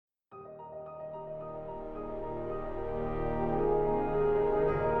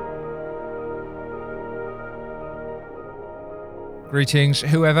Greetings,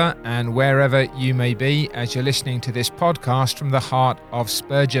 whoever and wherever you may be, as you're listening to this podcast from the heart of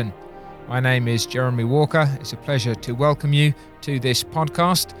Spurgeon. My name is Jeremy Walker. It's a pleasure to welcome you to this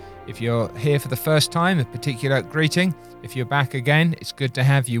podcast. If you're here for the first time, a particular greeting. If you're back again, it's good to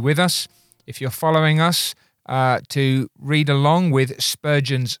have you with us. If you're following us to read along with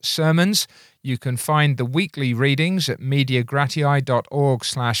Spurgeon's sermons, you can find the weekly readings at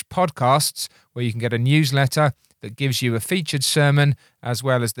mediagratii.org/podcasts, where you can get a newsletter that gives you a featured sermon as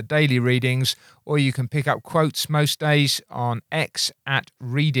well as the daily readings, or you can pick up quotes most days on X at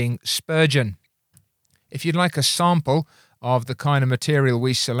Reading Spurgeon. If you'd like a sample of the kind of material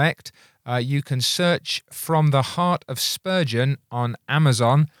we select, you can search From the Heart of Spurgeon on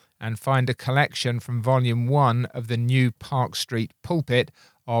Amazon and find a collection from Volume 1 of the new Park Street Pulpit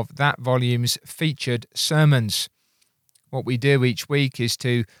of that volume's featured sermons. What we do each week is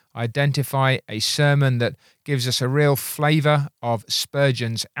to identify a sermon that gives us a real flavour of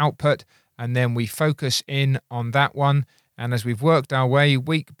Spurgeon's output, and then we focus in on that one. And as we've worked our way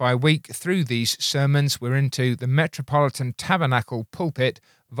week by week through these sermons, we're into the Metropolitan Tabernacle Pulpit,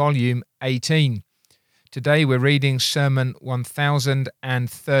 Volume 18. Today we're reading Sermon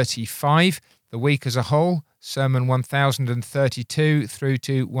 1035, the week as a whole, Sermon 1032 through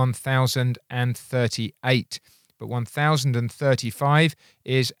to 1038. But 1035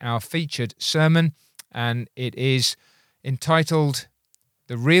 is our featured sermon, and it is entitled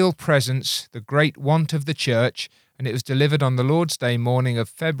The Real Presence, the Great Want of the Church, and it was delivered on the Lord's Day morning of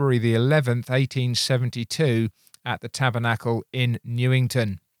February the 11th, 1872, at the Tabernacle in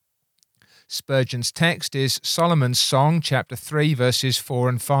Newington. Spurgeon's text is Solomon's Song, chapter 3, verses 4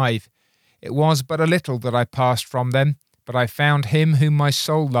 and 5. It was but a little that I passed from them, but I found him whom my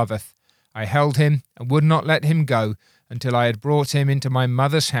soul loveth. I held him and would not let him go until I had brought him into my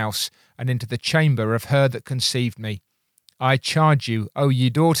mother's house and into the chamber of her that conceived me. I charge you, O ye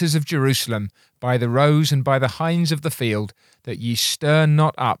daughters of Jerusalem, by the roes and by the hinds of the field, that ye stir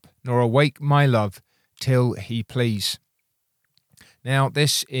not up nor awake my love, till he please. Now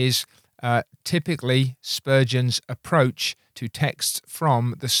this is typically Spurgeon's approach to texts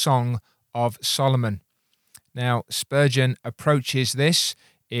from the Song of Solomon. Now Spurgeon approaches this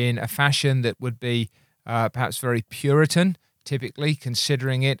in a fashion that would be perhaps very Puritan, typically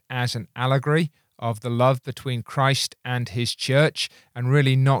considering it as an allegory of the love between Christ and his church, and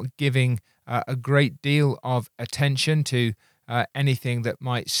really not giving a great deal of attention to anything that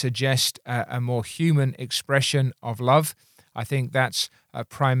might suggest a more human expression of love. I think that's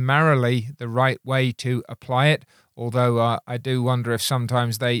primarily the right way to apply it, although I do wonder if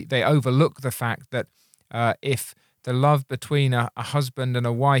sometimes they overlook the fact that if the love between a husband and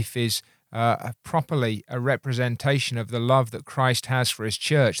a wife is properly a representation of the love that Christ has for his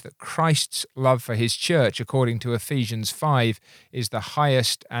church, that Christ's love for his church, according to Ephesians 5, is the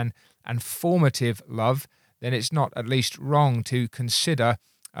highest and formative love, then it's not at least wrong to consider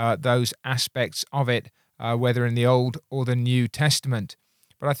those aspects of it, whether in the Old or the New Testament.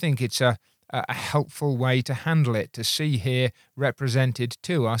 But I think it's a helpful way to handle it, to see here represented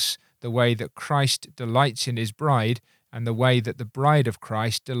to us the way that Christ delights in his bride and the way that the bride of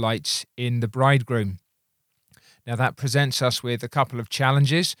Christ delights in the bridegroom. Now that presents us with a couple of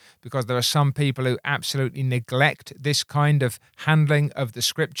challenges, because there are some people who absolutely neglect this kind of handling of the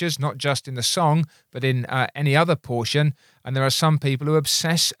scriptures, not just in the song, but in any other portion. And there are some people who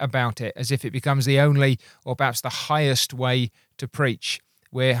obsess about it as if it becomes the only or perhaps the highest way to preach.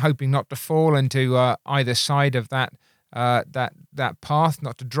 We're hoping not to fall into either side of that path,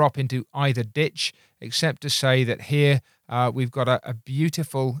 not to drop into either ditch, except to say that here we've got a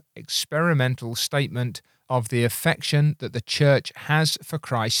beautiful experimental statement of the affection that the church has for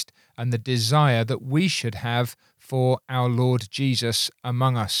Christ and the desire that we should have for our Lord Jesus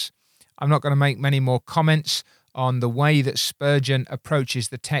among us. I'm not going to make many more comments on the way that Spurgeon approaches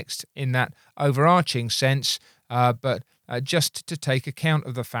the text in that overarching sense, but just to take account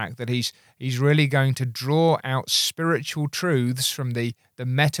of the fact that he's really going to draw out spiritual truths from the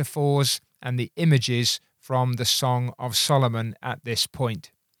metaphors and the images from the Song of Solomon at this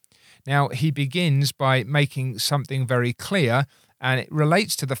point. Now, he begins by making something very clear, and it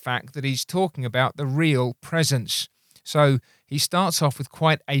relates to the fact that he's talking about the real presence. So he starts off with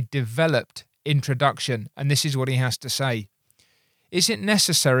quite a developed introduction, and this is what he has to say. Is it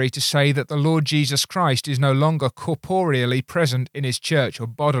necessary to say that the Lord Jesus Christ is no longer corporeally present in his church, or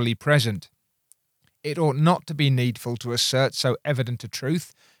bodily present? It ought not to be needful to assert so evident a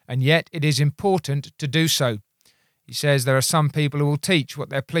truth, and yet it is important to do so. He says there are some people who will teach what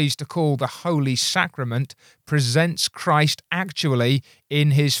they're pleased to call the Holy Sacrament presents Christ actually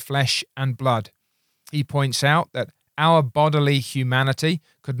in his flesh and blood. He points out that Our bodily humanity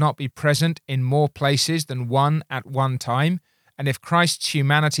could not be present in more places than one at one time, and if Christ's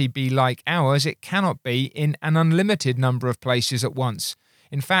humanity be like ours, it cannot be in an unlimited number of places at once.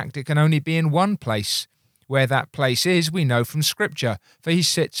 In fact, it can only be in one place. Where that place is, we know from Scripture, for he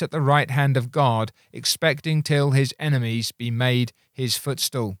sits at the right hand of God, expecting till his enemies be made his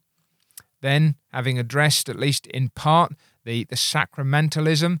footstool. Then, having addressed, at least in part, the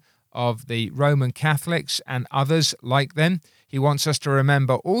sacramentalism of the Roman Catholics and others like them, he wants us to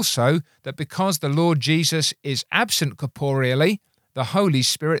remember also that because the Lord Jesus is absent corporeally, the Holy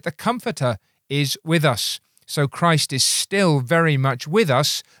Spirit, the Comforter, is with us. So Christ is still very much with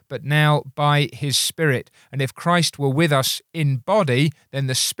us, but now by his Spirit. And if Christ were with us in body, then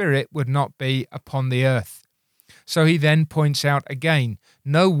the Spirit would not be upon the earth. So he then points out again,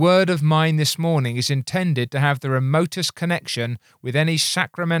 no word of mine this morning is intended to have the remotest connection with any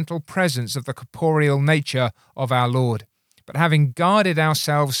sacramental presence of the corporeal nature of our Lord. But having guarded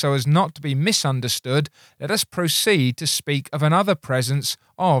ourselves so as not to be misunderstood, let us proceed to speak of another presence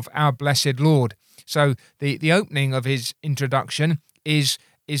of our blessed Lord. So the opening of his introduction is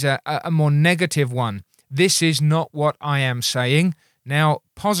a more negative one. This is not what I am saying. Now,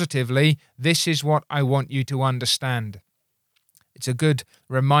 positively, this is what I want you to understand. It's a good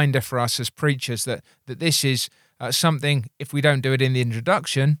reminder for us as preachers that this is something, if we don't do it in the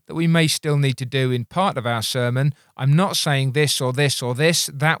introduction, that we may still need to do in part of our sermon. I'm not saying this or this or this.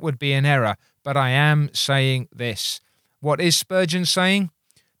 That would be an error. But I am saying this. What is Spurgeon saying?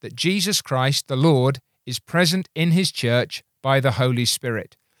 That Jesus Christ, the Lord, is present in his church by the Holy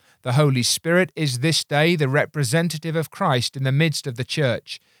Spirit. The Holy Spirit is this day the representative of Christ in the midst of the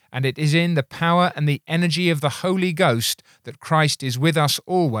church, and it is in the power and the energy of the Holy Ghost that Christ is with us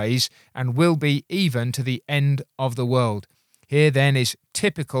always and will be even to the end of the world. Here then is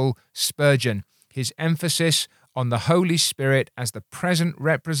typical Spurgeon, his emphasis on the Holy Spirit as the present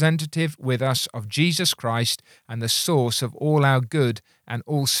representative with us of Jesus Christ and the source of all our good and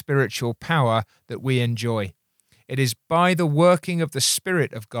all spiritual power that we enjoy. It is by the working of the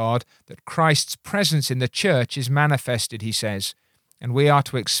Spirit of God that Christ's presence in the church is manifested, he says, and we are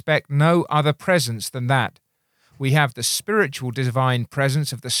to expect no other presence than that. We have the spiritual divine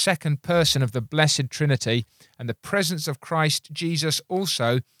presence of the second person of the Blessed Trinity and the presence of Christ Jesus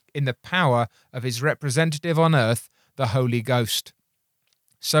also in the power of his representative on earth, the Holy Ghost.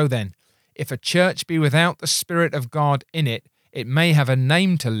 So then, if a church be without the Spirit of God in it, it may have a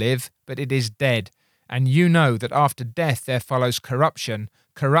name to live, but it is dead. And you know that after death there follows corruption,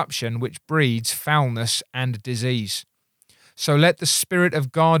 corruption which breeds foulness and disease. So let the Spirit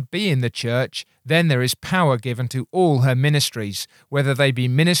of God be in the church, then there is power given to all her ministries, whether they be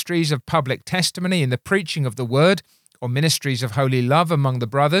ministries of public testimony in the preaching of the word, or ministries of holy love among the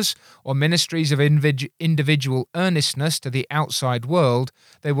brothers, or ministries of individual earnestness to the outside world.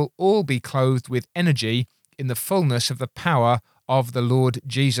 They will all be clothed with energy in the fullness of the power of the Lord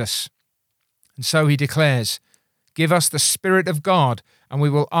Jesus. And so he declares, give us the Spirit of God, and we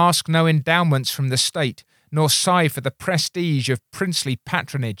will ask no endowments from the state, nor sigh for the prestige of princely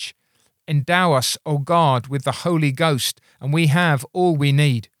patronage. Endow us, O God, with the Holy Ghost, and we have all we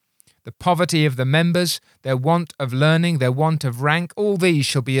need. The poverty of the members, their want of learning, their want of rank, all these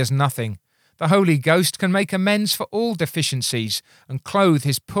shall be as nothing. The Holy Ghost can make amends for all deficiencies, and clothe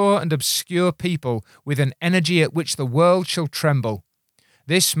his poor and obscure people with an energy at which the world shall tremble.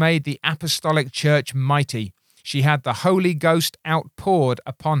 This made the apostolic church mighty. She had the Holy Ghost outpoured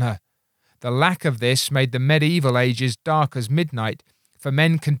upon her. The lack of this made the medieval ages dark as midnight, for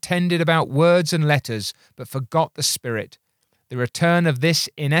men contended about words and letters, but forgot the Spirit. The return of this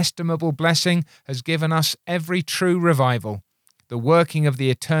inestimable blessing has given us every true revival. The working of the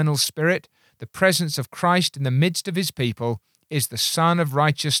eternal Spirit, the presence of Christ in the midst of his people, is the Son of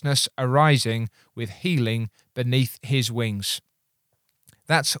righteousness arising with healing beneath his wings.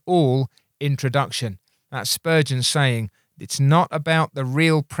 That's all introduction. That's Spurgeon saying it's not about the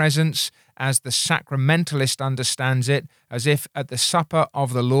real presence as the sacramentalist understands it, as if at the supper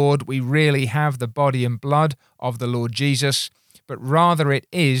of the Lord we really have the body and blood of the Lord Jesus, but rather it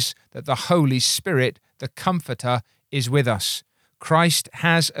is that the Holy Spirit, the Comforter, is with us. Christ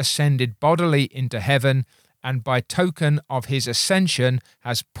has ascended bodily into heaven, and by token of his ascension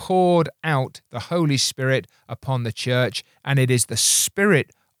has poured out the Holy Spirit upon the church, and it is the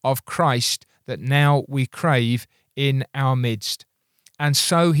Spirit of Christ that now we crave in our midst. And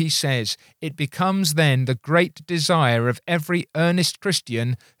so he says, it becomes then the great desire of every earnest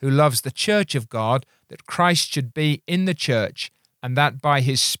Christian who loves the church of God that Christ should be in the church, and that by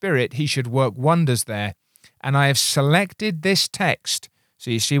his Spirit he should work wonders there. And I have selected this text, so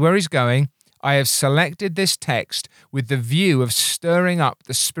you see where he's going. I have selected this text with the view of stirring up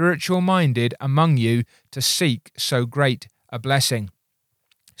the spiritual-minded among you to seek so great a blessing.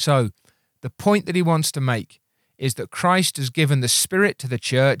 So, the point that he wants to make is that Christ has given the Spirit to the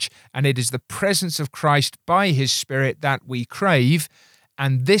church, and it is the presence of Christ by his Spirit that we crave.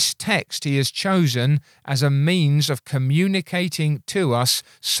 And this text he has chosen as a means of communicating to us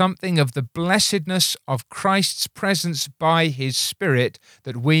something of the blessedness of Christ's presence by his Spirit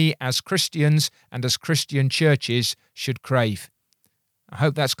that we as Christians and as Christian churches should crave. I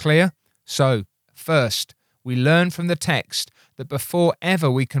hope that's clear. So, first, we learn from the text that before ever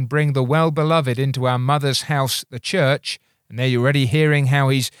we can bring the well-beloved into our mother's house, the church, and there you're already hearing how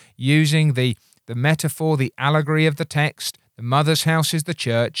he's using the metaphor, the allegory of the text. The mother's house is the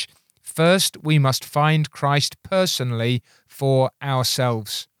church. First, we must find Christ personally for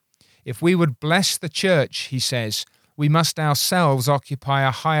ourselves. If we would bless the church, he says, we must ourselves occupy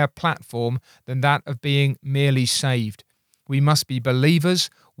a higher platform than that of being merely saved. We must be believers,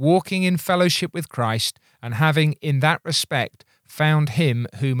 walking in fellowship with Christ, and having, in that respect, found him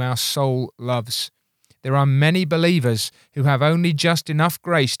whom our soul loves. There are many believers who have only just enough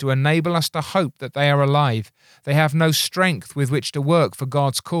grace to enable us to hope that they are alive. They have no strength with which to work for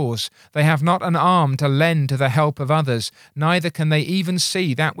God's cause. They have not an arm to lend to the help of others. Neither can they even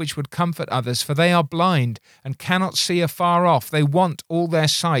see that which would comfort others, for they are blind and cannot see afar off. They want all their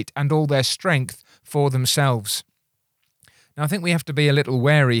sight and all their strength for themselves. Now, I think we have to be a little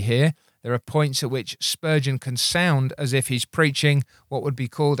wary here. There are points at which Spurgeon can sound as if he's preaching what would be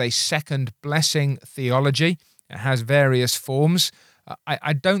called a second blessing theology. It has various forms.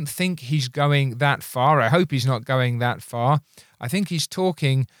 I don't think he's going that far. I hope he's not going that far. I think he's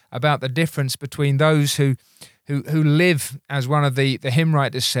talking about the difference between those who live, as one of the hymn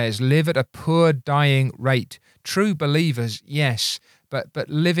writers says, live at a poor dying rate. True believers, yes, but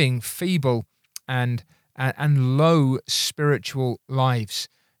living feeble and low spiritual lives.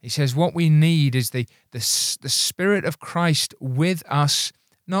 He says what we need is the Spirit of Christ with us,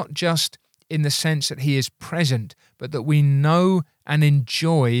 not just in the sense that he is present, but that we know and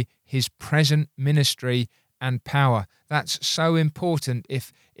enjoy his present ministry and power. That's so important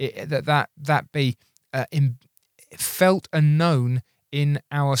if that be felt and known in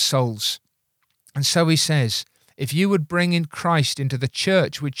our souls. And so he says, if you would bring in Christ into the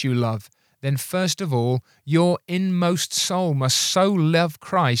church which you love, then first of all, your inmost soul must so love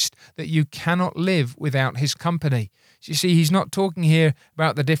Christ that you cannot live without his company. You see, he's not talking here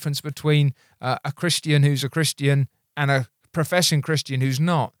about the difference between a Christian who's a Christian and a professing Christian who's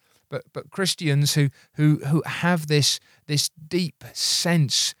not, but Christians who have this deep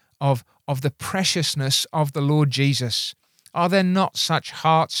sense of the preciousness of the Lord Jesus. Are there not such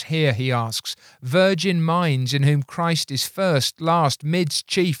hearts here, he asks, virgin minds in whom Christ is first, last, midst,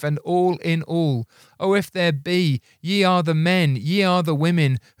 chief, and all in all? Oh, if there be, ye are the men, ye are the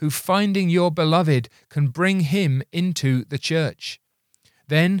women, who finding your beloved can bring him into the church.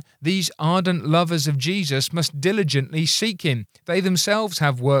 Then these ardent lovers of Jesus must diligently seek him. They themselves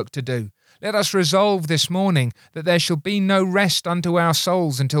have work to do. Let us resolve this morning that there shall be no rest unto our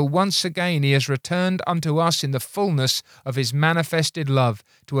souls until once again he has returned unto us in the fullness of his manifested love,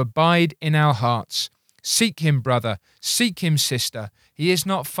 to abide in our hearts. Seek him, brother, seek him, sister. He is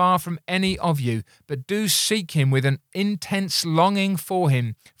not far from any of you, but do seek him with an intense longing for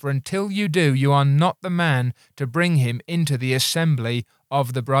him, for until you do, you are not the man to bring him into the assembly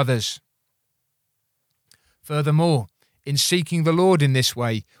of the brothers. Furthermore, in seeking the Lord in this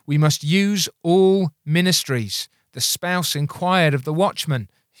way, we must use all ministries. The spouse inquired of the watchman.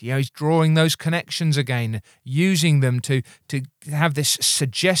 He's drawing those connections again, using them to have this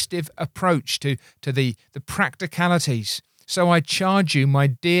suggestive approach to the practicalities. So I charge you, my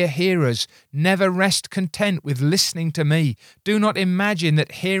dear hearers, never rest content with listening to me. Do not imagine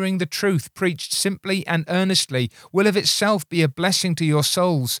that hearing the truth preached simply and earnestly will of itself be a blessing to your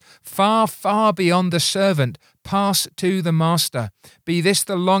souls. Far, far beyond the servant, pass to the master. Be this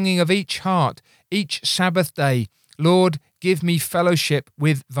the longing of each heart, each Sabbath day. Lord, give me fellowship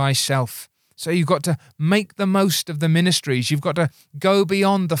with thyself. So you've got to make the most of the ministries. You've got to go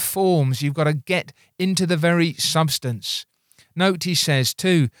beyond the forms. You've got to get into the very substance. Note he says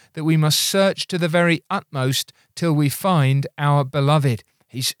too that we must search to the very utmost till we find our beloved.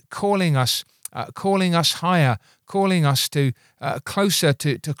 He's calling us higher, calling us to closer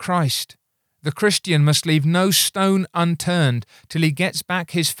to Christ. The Christian must leave no stone unturned till he gets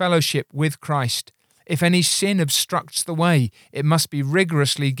back his fellowship with Christ. If any sin obstructs the way, it must be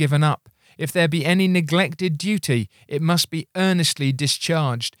rigorously given up. If there be any neglected duty, it must be earnestly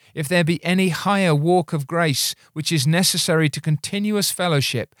discharged. If there be any higher walk of grace which is necessary to continuous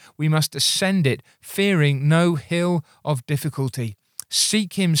fellowship, we must ascend it, fearing no hill of difficulty.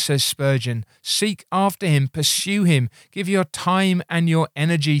 Seek him, says Spurgeon. Seek after him, pursue him. Give your time and your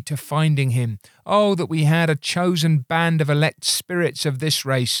energy to finding him. Oh, that we had a chosen band of elect spirits of this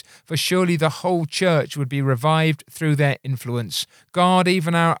race, for surely the whole church would be revived through their influence. God,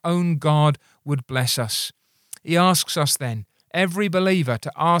 even our own God, would bless us. He asks us then, every believer,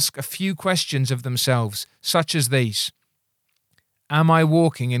 to ask a few questions of themselves, such as these. Am I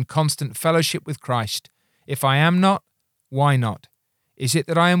walking in constant fellowship with Christ? If I am not, why not? Is it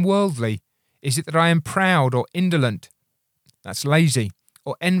that I am worldly? Is it that I am proud or indolent? That's lazy,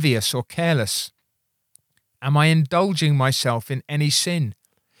 or envious or careless. Am I indulging myself in any sin?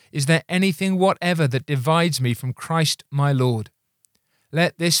 Is there anything whatever that divides me from Christ my Lord?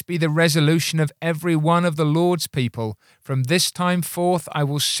 Let this be the resolution of every one of the Lord's people. From this time forth I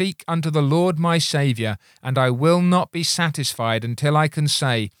will seek unto the Lord my Saviour, and I will not be satisfied until I can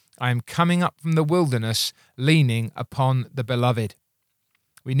say, I am coming up from the wilderness, leaning upon the Beloved.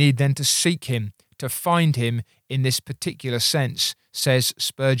 We need then to seek him, to find him in this particular sense, says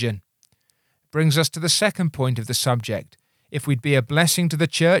Spurgeon. Brings us to the second point of the subject. If we'd be a blessing to the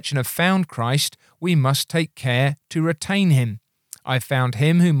church and have found Christ, we must take care to retain him. I found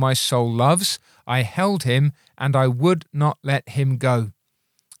him whom my soul loves, I held him, and I would not let him go.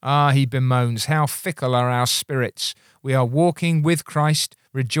 Ah, he bemoans, how fickle are our spirits. We are walking with Christ,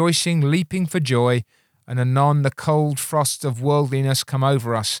 rejoicing, leaping for joy, and anon the cold frosts of worldliness come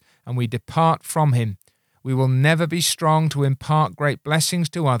over us, and we depart from him. We will never be strong to impart great blessings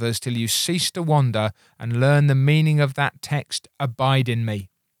to others till you cease to wander and learn the meaning of that text, abide in me.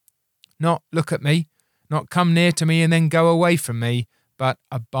 Not look at me, not come near to me and then go away from me, but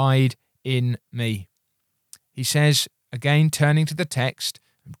abide in me. He says, again turning to the text,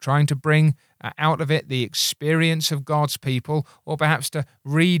 trying to bring out of it the experience of God's people, or perhaps to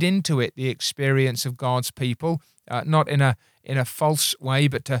read into it the experience of God's people, not in a false way,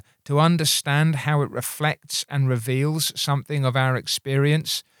 but to understand how it reflects and reveals something of our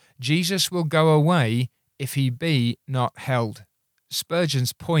experience. Jesus will go away if he be not held.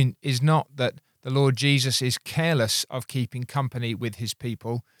 Spurgeon's point is not that the Lord Jesus is careless of keeping company with his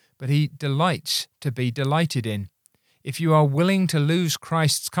people, but he delights to be delighted in. If you are willing to lose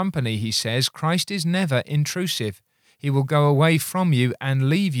Christ's company, he says, Christ is never intrusive. He will go away from you and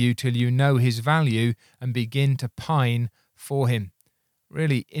leave you till you know his value and begin to pine for him.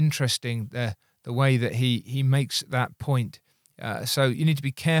 Really interesting the way that he makes that point. So you need to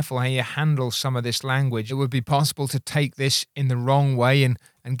be careful how you handle some of this language. It would be possible to take this in the wrong way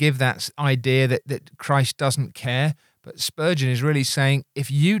and give that idea that Christ doesn't care. But Spurgeon is really saying,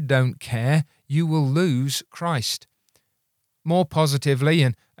 if you don't care, you will lose Christ. More positively,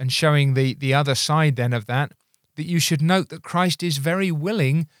 and showing the other side then of that you should note that Christ is very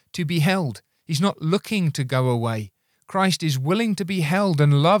willing to be held. He's not looking to go away. Christ is willing to be held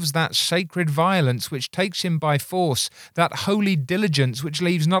and loves that sacred violence which takes him by force, that holy diligence which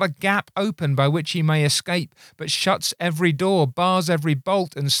leaves not a gap open by which he may escape, but shuts every door, bars every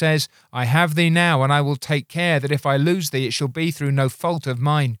bolt, and says, I have thee now, and I will take care that if I lose thee, it shall be through no fault of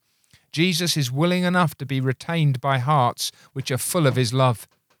mine. Jesus is willing enough to be retained by hearts which are full of his love.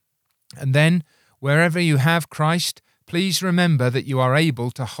 And then, wherever you have Christ, please remember that you are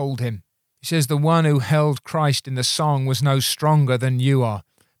able to hold him. He says, the one who held Christ in the song was no stronger than you are,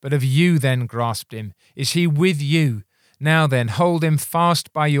 but have you then grasped him? Is he with you? Now then, hold him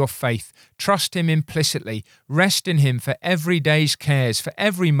fast by your faith. Trust him implicitly. Rest in him for every day's cares, for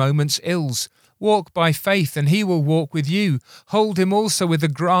every moment's ills. Walk by faith, and he will walk with you. Hold him also with the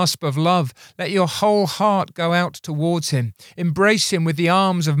grasp of love. Let your whole heart go out towards him. Embrace him with the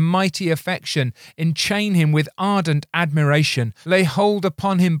arms of mighty affection. Enchain him with ardent admiration. Lay hold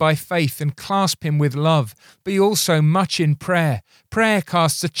upon him by faith and clasp him with love. Be also much in prayer. Prayer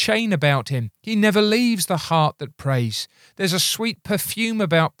casts a chain about him. He never leaves the heart that prays. There's a sweet perfume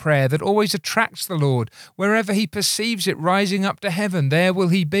about prayer that always attracts the Lord. Wherever he perceives it rising up to heaven, there will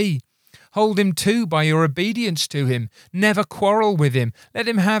he be. Hold him too by your obedience to him. Never quarrel with him. Let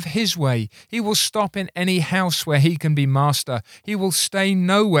him have his way. He will stop in any house where he can be master. He will stay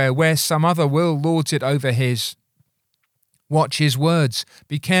nowhere where some other will lords it over his. Watch his words.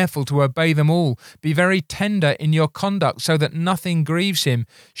 Be careful to obey them all. Be very tender in your conduct so that nothing grieves him.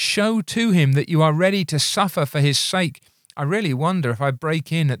 Show to him that you are ready to suffer for his sake. I really wonder, if I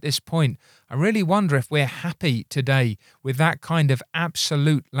break in at this point, I really wonder if we're happy today with that kind of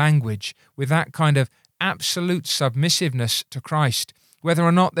absolute language, with that kind of absolute submissiveness to Christ. whether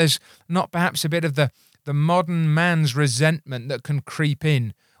or not there's not perhaps a bit of the modern man's resentment that can creep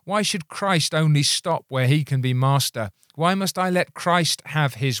in. Why should Christ only stop where he can be master? Why must I let Christ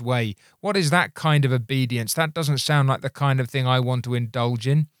have his way? What is that kind of obedience? That doesn't sound like the kind of thing I want to indulge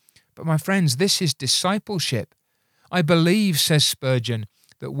in. But my friends, this is discipleship. I believe, says Spurgeon,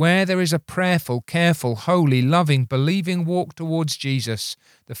 that where there is a prayerful, careful, holy, loving, believing walk towards Jesus,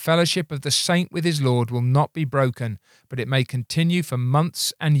 the fellowship of the saint with his Lord will not be broken, but it may continue for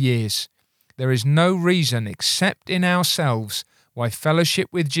months and years. There is no reason except in ourselves why fellowship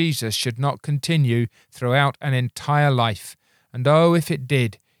with Jesus should not continue throughout an entire life. And oh, if it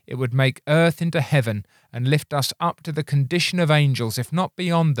did, it would make earth into heaven and lift us up to the condition of angels, if not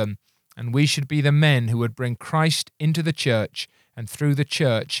beyond them, and we should be the men who would bring Christ into the church and through the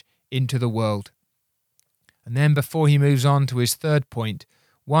church into the world. And then before he moves on to his third point,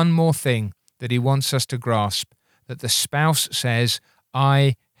 one more thing that he wants us to grasp, that the spouse says,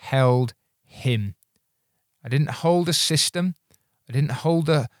 I held him. I didn't hold a system. I didn't hold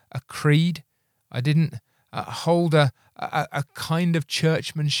a creed. I didn't hold a kind of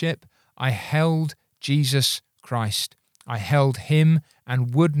churchmanship. I held Jesus Christ. I held him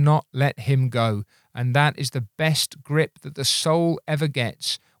and would not let him go. And that is the best grip that the soul ever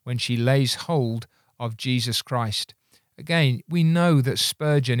gets when she lays hold of Jesus Christ. Again, we know that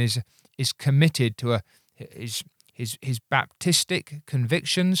Spurgeon is committed to his Baptistic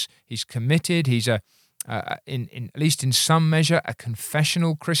convictions. He's committed. He's in at least in some measure, a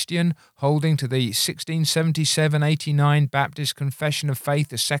confessional Christian, holding to the 1677-89 Baptist Confession of Faith,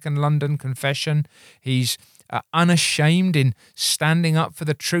 the Second London Confession. He's unashamed in standing up for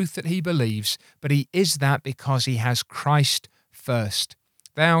the truth that he believes, but he is that because he has Christ first.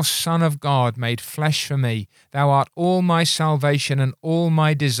 Thou Son of God, made flesh for me, thou art all my salvation and all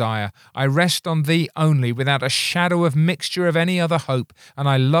my desire. I rest on thee only, without a shadow of mixture of any other hope, and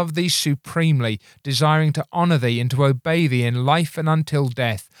I love thee supremely, desiring to honour thee and to obey thee in life and until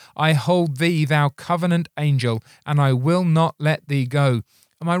death. I hold thee, thou covenant angel, and I will not let thee go.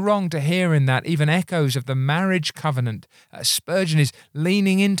 Am I wrong to hear in that even echoes of the marriage covenant? Spurgeon is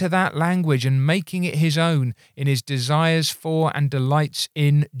leaning into that language and making it his own in his desires for and delights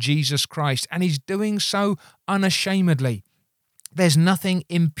in Jesus Christ. And he's doing so unashamedly. There's nothing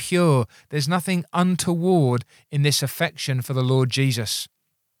impure, there's nothing untoward in this affection for the Lord Jesus.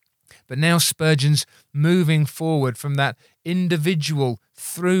 But now Spurgeon's moving forward from that individual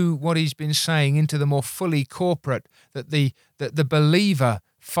through what he's been saying into the more fully corporate, that the believer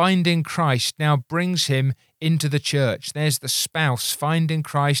finding Christ now brings him into the church. There's the spouse finding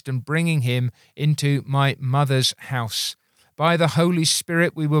Christ and bringing him into my mother's house. By the Holy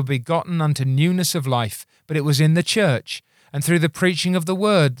Spirit we were begotten unto newness of life, but it was in the church, and through the preaching of the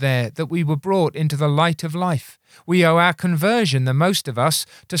word there that we were brought into the light of life. We owe our conversion, the most of us,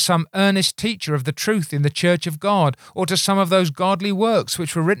 to some earnest teacher of the truth in the church of God, or to some of those godly works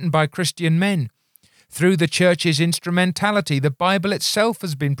which were written by Christian men. Through the church's instrumentality, the Bible itself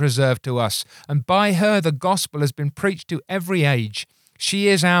has been preserved to us, and by her the gospel has been preached to every age. She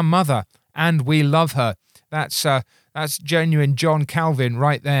is our mother, and we love her. That's genuine John Calvin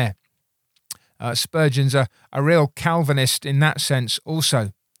right there. Spurgeon's a real Calvinist in that sense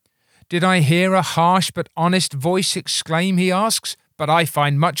also. Did I hear a harsh but honest voice exclaim, he asks, but I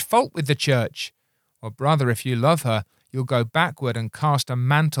find much fault with the church. Well, brother, if you love her, you'll go backward and cast a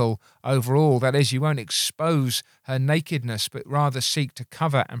mantle over all. That is, you won't expose her nakedness, but rather seek to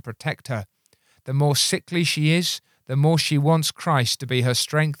cover and protect her. The more sickly she is, the more she wants Christ to be her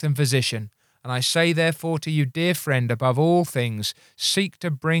strength and physician. And I say therefore to you, dear friend, above all things, seek to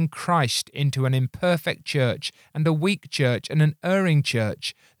bring Christ into an imperfect church and a weak church and an erring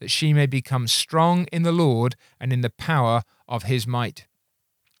church, that she may become strong in the Lord and in the power of his might.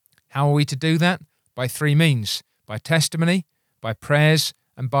 How are we to do that? By three means: by testimony, by prayers,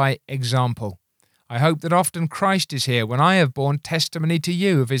 and by example. I hope that often Christ is here when I have borne testimony to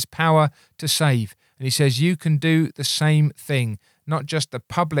you of his power to save. And he says you can do the same thing. Not just the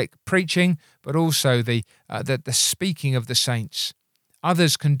public preaching, but also the speaking of the saints.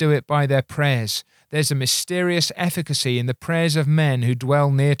 Others can do it by their prayers. There's a mysterious efficacy in the prayers of men who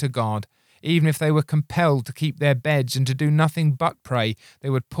dwell near to God. Even if they were compelled to keep their beds and to do nothing but pray, they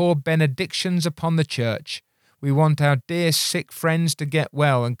would pour benedictions upon the church. We want our dear sick friends to get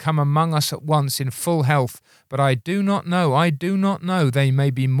well and come among us at once in full health, but I do not know they may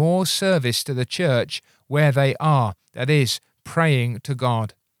be more service to the church where they are, that is, praying to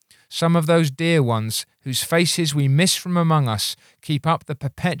God. Some of those dear ones whose faces we miss from among us keep up the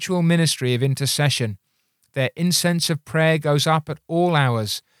perpetual ministry of intercession. Their incense of prayer goes up at all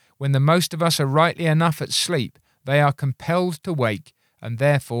hours. When the most of us are rightly enough at sleep, they are compelled to wake, and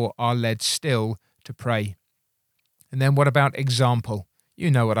therefore are led still to pray. And then what about example? You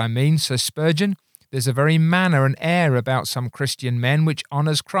know what I mean, says Spurgeon. There's a very manner and air about some Christian men which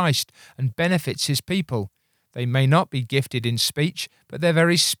honours Christ and benefits his people. They may not be gifted in speech, but their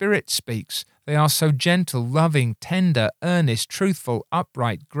very spirit speaks. They are so gentle, loving, tender, earnest, truthful,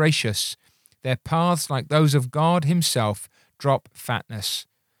 upright, gracious. Their paths, like those of God himself, drop fatness.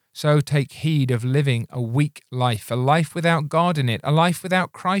 So take heed of living a weak life, a life without God in it, a life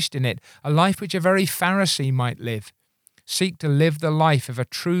without Christ in it, a life which a very Pharisee might live. Seek to live the life of a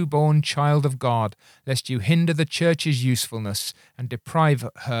true-born child of God, lest you hinder the church's usefulness and deprive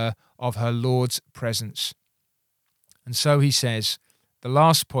her of her Lord's presence. And so he says, the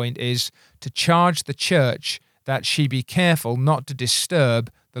last point is to charge the church that she be careful not to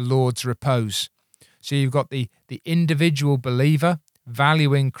disturb the Lord's repose. So you've got the individual believer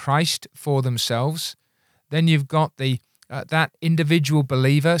valuing Christ for themselves. Then you've got that individual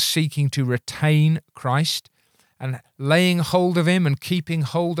believer seeking to retain Christ and laying hold of him and keeping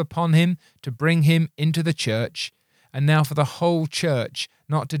hold upon him to bring him into the church. And now for the whole church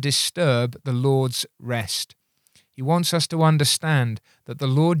not to disturb the Lord's rest. He wants us to understand that the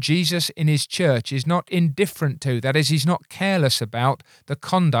Lord Jesus in his church is not indifferent to, that is, he's not careless about the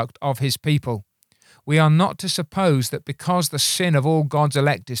conduct of his people. We are not to suppose that because the sin of all God's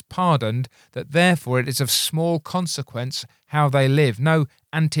elect is pardoned, that therefore it is of small consequence how they live. No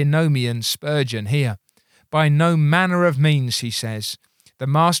antinomian Spurgeon here. By no manner of means, he says. The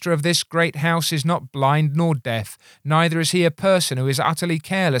master of this great house is not blind nor deaf, neither is he a person who is utterly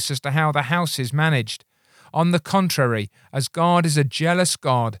careless as to how the house is managed. On the contrary, as God is a jealous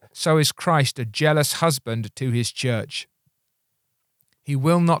God, so is Christ a jealous husband to his church. He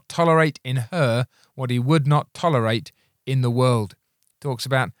will not tolerate in her what he would not tolerate in the world. He talks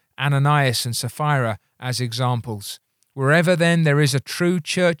about Ananias and Sapphira as examples. Wherever then there is a true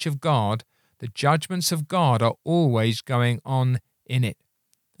church of God, the judgments of God are always going on in it.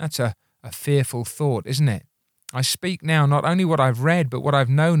 That's a fearful thought, isn't it? I speak now not only what I've read, but what I've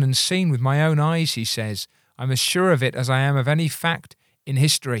known and seen with my own eyes, he says. I'm as sure of it as I am of any fact in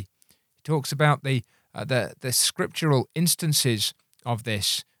history. He talks about the scriptural instances of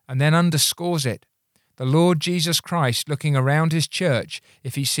this and then underscores it. The Lord Jesus Christ, looking around his church,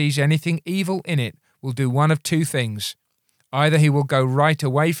 if he sees anything evil in it, will do one of two things. Either he will go right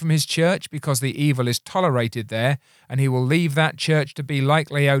away from his church because the evil is tolerated there, and he will leave that church to be like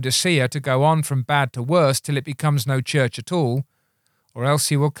Laodicea, to go on from bad to worse till it becomes no church at all, or else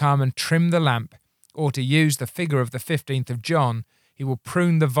he will come and trim the lamp, or to use the figure of the 15th of John, he will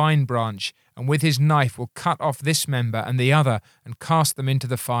prune the vine branch, and with his knife will cut off this member and the other and cast them into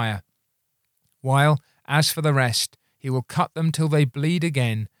the fire. While, as for the rest, he will cut them till they bleed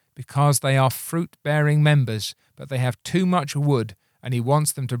again, because they are fruit-bearing members, but they have too much wood, and he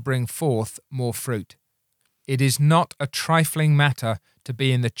wants them to bring forth more fruit. It is not a trifling matter to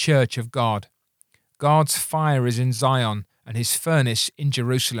be in the church of God. God's fire is in Zion, and his furnace in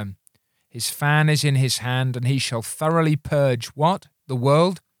Jerusalem. His fan is in his hand, and he shall thoroughly purge what? The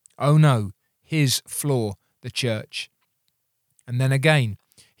world? Oh no, his floor, the church. And then again,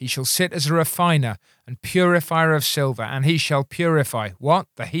 he shall sit as a refiner and purifier of silver, and he shall purify, what?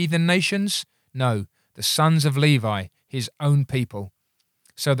 The heathen nations? No, the sons of Levi, his own people.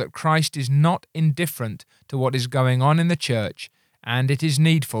 So that Christ is not indifferent to what is going on in the church, and it is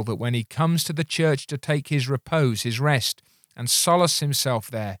needful that when he comes to the church to take his repose, his rest, and solace himself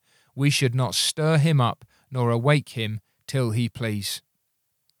there, we should not stir him up nor awake him till he please.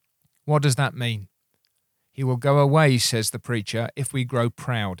 What does that mean? He will go away, says the preacher, if we grow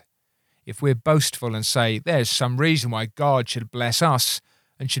proud. If we're boastful and say, there's some reason why God should bless us,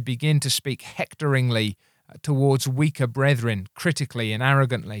 and should begin to speak hectoringly towards weaker brethren, critically and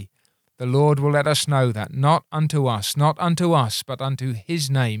arrogantly, the Lord will let us know that not unto us, but unto his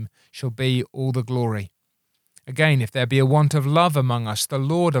name shall be all the glory. Again, if there be a want of love among us, the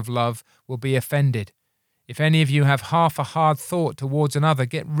Lord of love will be offended. If any of you have half a hard thought towards another,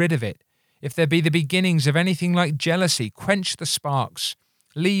 get rid of it. If there be the beginnings of anything like jealousy, quench the sparks.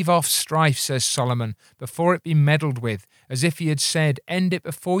 Leave off strife, says Solomon, before it be meddled with, as if he had said, end it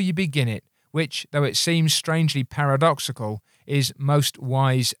before you begin it, which, though it seems strangely paradoxical, is most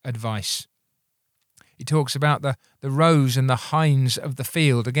wise advice. He talks about the roes and the hinds of the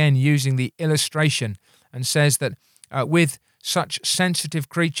field, again using the illustration, and says that with such sensitive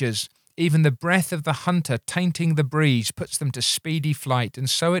creatures, even the breath of the hunter tainting the breeze puts them to speedy flight, and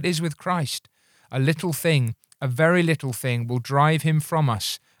so it is with Christ. A little thing, a very little thing, will drive him from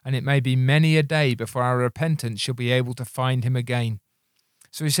us, and it may be many a day before our repentance shall be able to find him again.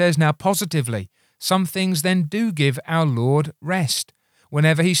 So he says now positively, some things then do give our Lord rest.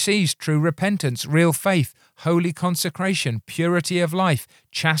 whenever he sees true repentance, real faith, holy consecration, purity of life,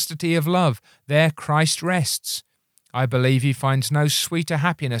 chastity of love, there Christ rests. I believe he finds no sweeter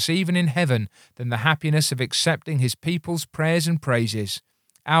happiness, even in heaven, than the happiness of accepting his people's prayers and praises.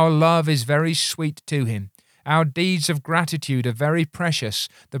 Our love is very sweet to him. Our deeds of gratitude are very precious.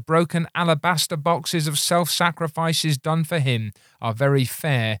 The broken alabaster boxes of self-sacrifices done for him are very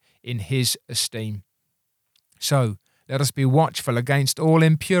fair in his esteem. So, let us be watchful against all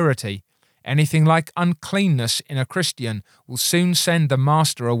impurity. Anything like uncleanness in a Christian will soon send the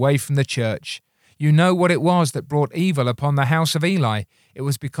master away from the church. You know what it was that brought evil upon the house of Eli. It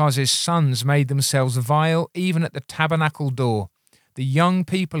was because his sons made themselves vile even at the tabernacle door. The young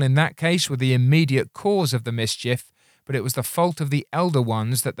people in that case were the immediate cause of the mischief, but it was the fault of the elder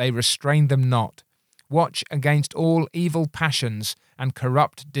ones that they restrained them not. Watch against all evil passions and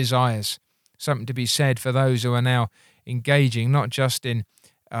corrupt desires. Something to be said for those who are now engaging not just in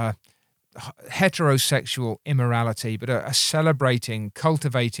heterosexual immorality, but are celebrating,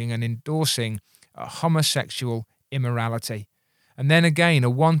 cultivating and endorsing homosexual immorality. And then again, a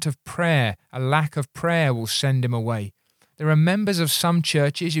want of prayer, a lack of prayer will send him away. There are members of some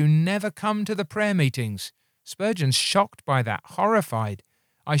churches who never come to the prayer meetings. Spurgeon's shocked by that, horrified.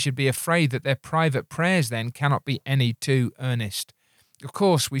 I should be afraid that their private prayers then cannot be any too earnest. Of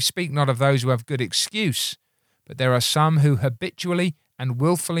course, we speak not of those who have good excuse, but there are some who habitually and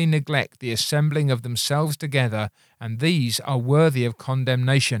wilfully neglect the assembling of themselves together, and these are worthy of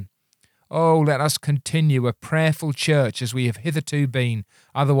condemnation. Oh, let us continue a prayerful church as we have hitherto been,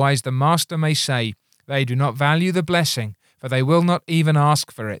 otherwise the Master may say, they do not value the blessing, for they will not even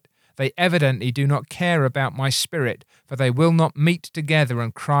ask for it. They evidently do not care about my spirit, for they will not meet together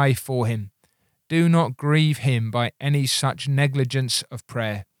and cry for him. Do not grieve him by any such negligence of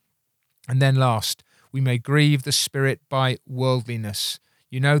prayer. And then last, we may grieve the Spirit by worldliness.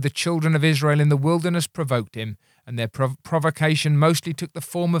 You know, the children of Israel in the wilderness provoked him, and their provocation mostly took the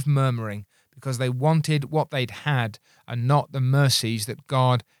form of murmuring, because they wanted what they'd had and not the mercies that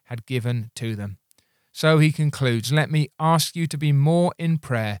God had given to them. So he concludes, let me ask you to be more in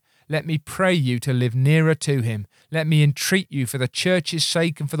prayer. Let me pray you to live nearer to him. Let me entreat you for the church's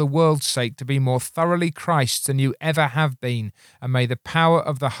sake and for the world's sake to be more thoroughly Christ's than you ever have been, and may the power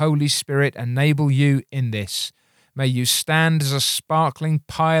of the Holy Spirit enable you in this. May you stand as a sparkling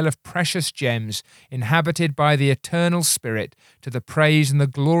pile of precious gems, inhabited by the eternal Spirit, to the praise and the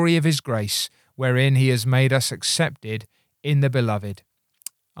glory of his grace, wherein he has made us accepted in the Beloved.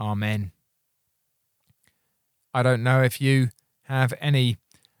 Amen. I don't know if you have any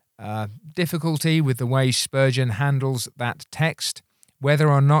difficulty with the way Spurgeon handles that text. Whether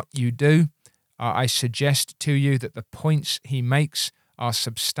or not you do, I suggest to you that the points he makes are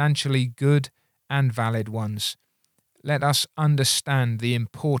substantially good and valid ones. Let us understand the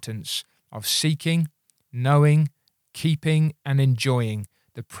importance of seeking, knowing, keeping, and enjoying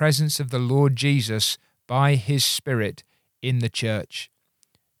the presence of the Lord Jesus by his Spirit in the church.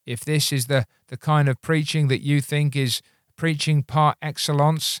 If this is the kind of preaching that you think is preaching par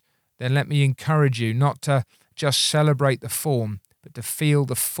excellence, then let me encourage you not to just celebrate the form, but to feel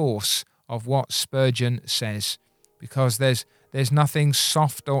the force of what Spurgeon says, because there's nothing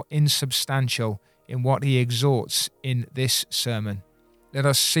soft or insubstantial in what he exhorts in this sermon. Let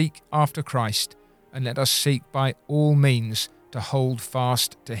us seek after Christ, and let us seek by all means to hold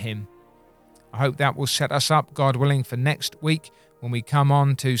fast to him. I hope that will set us up, God willing, for next week when we come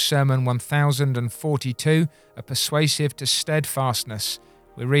on to Sermon 1042, A Persuasive to Steadfastness.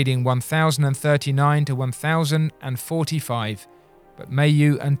 We're reading 1039 to 1045. But may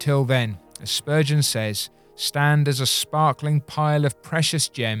you until then, as Spurgeon says, stand as a sparkling pile of precious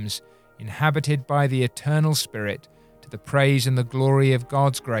gems, inhabited by the eternal Spirit, to the praise and the glory of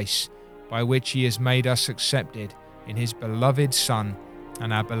God's grace, by which he has made us accepted in his beloved Son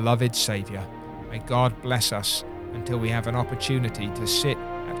and our beloved Saviour. May God bless us until we have an opportunity to sit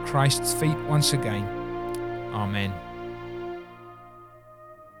at Christ's feet once again. Amen.